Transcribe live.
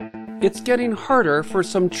it's getting harder for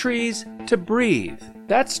some trees to breathe.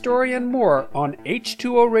 That story and more on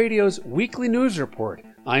H2O Radio's Weekly News Report.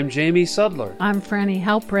 I'm Jamie Sudler. I'm Franny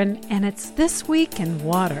Halprin, and it's This Week in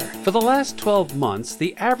Water. For the last 12 months,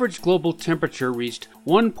 the average global temperature reached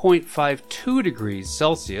 1.52 degrees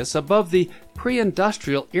Celsius above the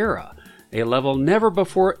pre-industrial era, a level never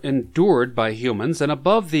before endured by humans and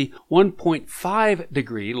above the 1.5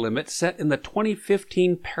 degree limit set in the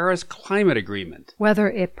 2015 Paris Climate Agreement. Whether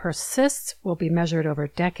it persists will be measured over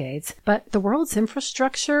decades, but the world's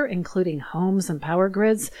infrastructure, including homes and power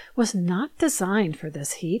grids, was not designed for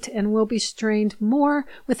this heat and will be strained more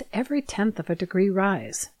with every tenth of a degree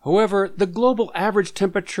rise. However, the global average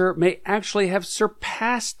temperature may actually have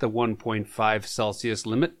surpassed the 1.5 Celsius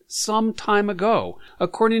limit some time ago,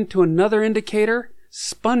 according to another indicator,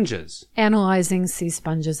 sponges. Analyzing sea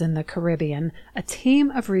sponges in the Caribbean, a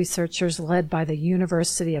team of researchers led by the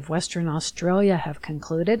University of Western Australia have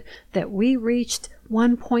concluded that we reached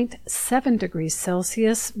 1.7 degrees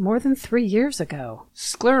Celsius more than 3 years ago.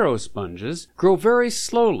 Sclerosponges grow very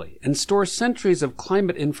slowly and store centuries of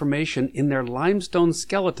climate information in their limestone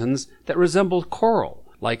skeletons that resemble coral.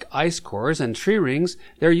 Like ice cores and tree rings,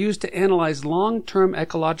 they're used to analyze long-term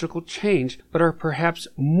ecological change, but are perhaps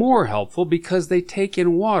more helpful because they take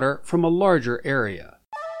in water from a larger area.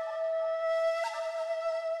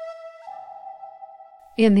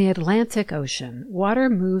 In the Atlantic Ocean, water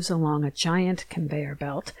moves along a giant conveyor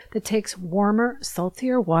belt that takes warmer,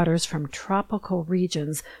 saltier waters from tropical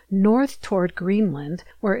regions north toward Greenland,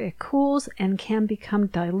 where it cools and can become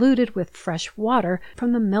diluted with fresh water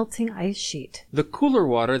from the melting ice sheet. The cooler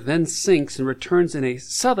water then sinks and returns in a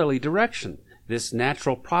southerly direction. This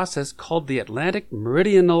natural process, called the Atlantic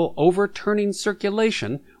Meridional Overturning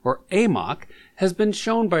Circulation, or AMOC, has been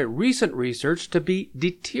shown by recent research to be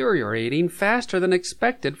deteriorating faster than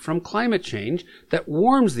expected from climate change that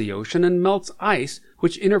warms the ocean and melts ice,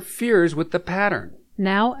 which interferes with the pattern.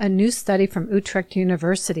 Now, a new study from Utrecht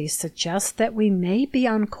University suggests that we may be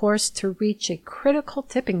on course to reach a critical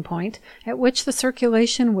tipping point at which the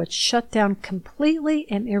circulation would shut down completely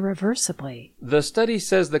and irreversibly. The study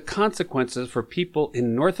says the consequences for people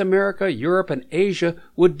in North America, Europe, and Asia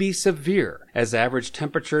would be severe, as average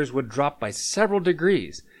temperatures would drop by several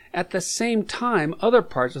degrees. At the same time, other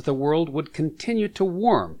parts of the world would continue to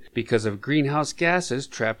warm because of greenhouse gases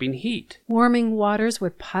trapping heat. Warming waters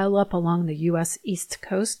would pile up along the U.S. East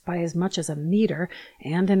Coast by as much as a meter,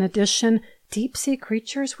 and in addition, deep-sea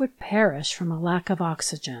creatures would perish from a lack of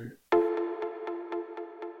oxygen.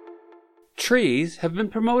 Trees have been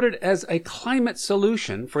promoted as a climate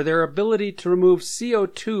solution for their ability to remove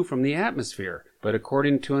CO2 from the atmosphere. But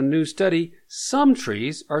according to a new study, some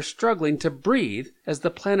trees are struggling to breathe as the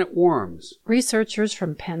planet warms. Researchers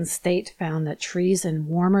from Penn State found that trees in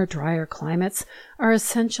warmer, drier climates are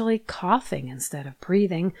essentially coughing instead of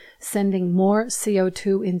breathing, sending more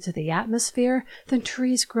CO2 into the atmosphere than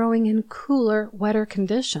trees growing in cooler, wetter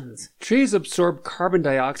conditions. Trees absorb carbon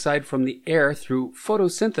dioxide from the air through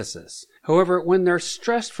photosynthesis. However, when they're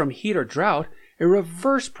stressed from heat or drought, a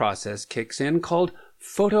reverse process kicks in called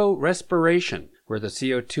photorespiration, where the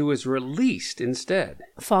CO2 is released instead.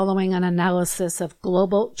 Following an analysis of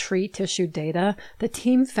global tree tissue data, the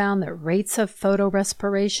team found that rates of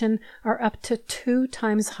photorespiration are up to 2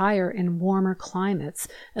 times higher in warmer climates,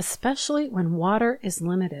 especially when water is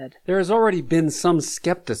limited. There has already been some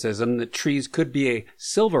skepticism that trees could be a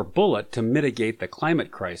silver bullet to mitigate the climate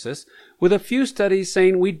crisis, with a few studies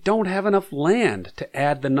saying we don't have enough land to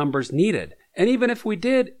add the numbers needed. And even if we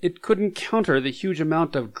did, it couldn't counter the huge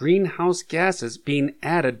amount of greenhouse gases being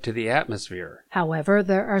added to the atmosphere. However,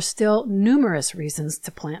 there are still numerous reasons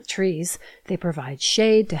to plant trees. They provide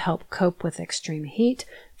shade to help cope with extreme heat,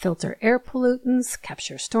 filter air pollutants,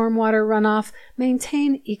 capture stormwater runoff,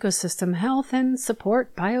 maintain ecosystem health, and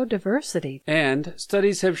support biodiversity. And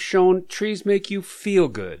studies have shown trees make you feel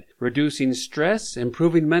good, reducing stress,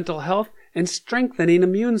 improving mental health, and strengthening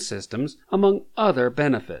immune systems, among other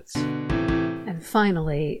benefits.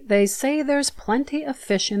 Finally, they say there's plenty of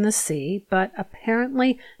fish in the sea, but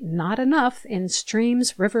apparently not enough in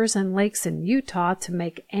streams, rivers, and lakes in Utah to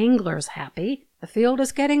make anglers happy. The field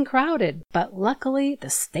is getting crowded, but luckily the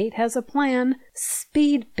state has a plan: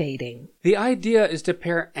 speed baiting. The idea is to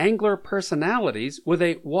pair angler personalities with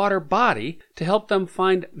a water body to help them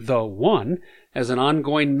find the one as an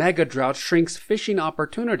ongoing mega drought shrinks fishing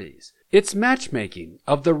opportunities. It's matchmaking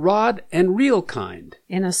of the rod and reel kind.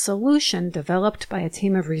 In a solution developed by a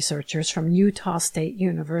team of researchers from Utah State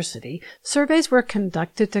University, surveys were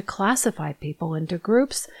conducted to classify people into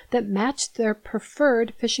groups that matched their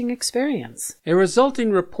preferred fishing experience. A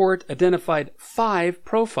resulting report identified 5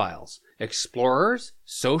 profiles: explorers,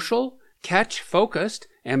 social, catch-focused,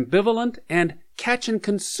 ambivalent, and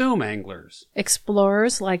catch-and-consume anglers.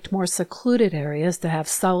 Explorers liked more secluded areas that have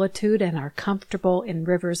solitude and are comfortable in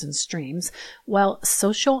rivers and streams, while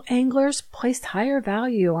social anglers placed higher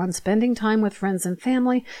value on spending time with friends and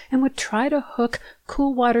family and would try to hook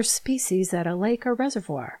cool water species at a lake or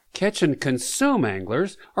reservoir. Catch-and-consume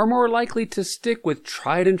anglers are more likely to stick with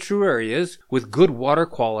tried-and-true areas with good water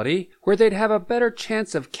quality where they'd have a better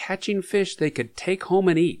chance of catching fish they could take home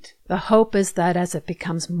and eat. The hope is that as it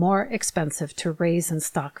becomes more expensive to raise and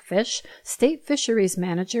stock fish, state fisheries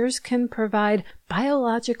managers can provide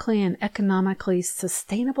biologically and economically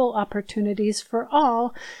sustainable opportunities for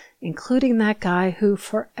all, including that guy who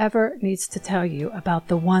forever needs to tell you about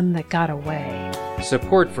the one that got away.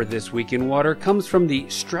 Support for This Week in Water comes from the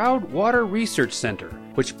Stroud Water Research Center,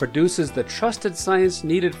 which produces the trusted science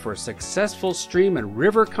needed for successful stream and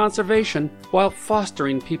river conservation while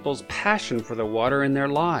fostering people's passion for the water in their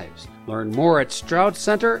lives. Learn more at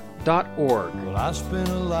stroudcenter.org. Well, I spent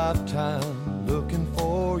a lifetime looking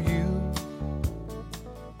for you.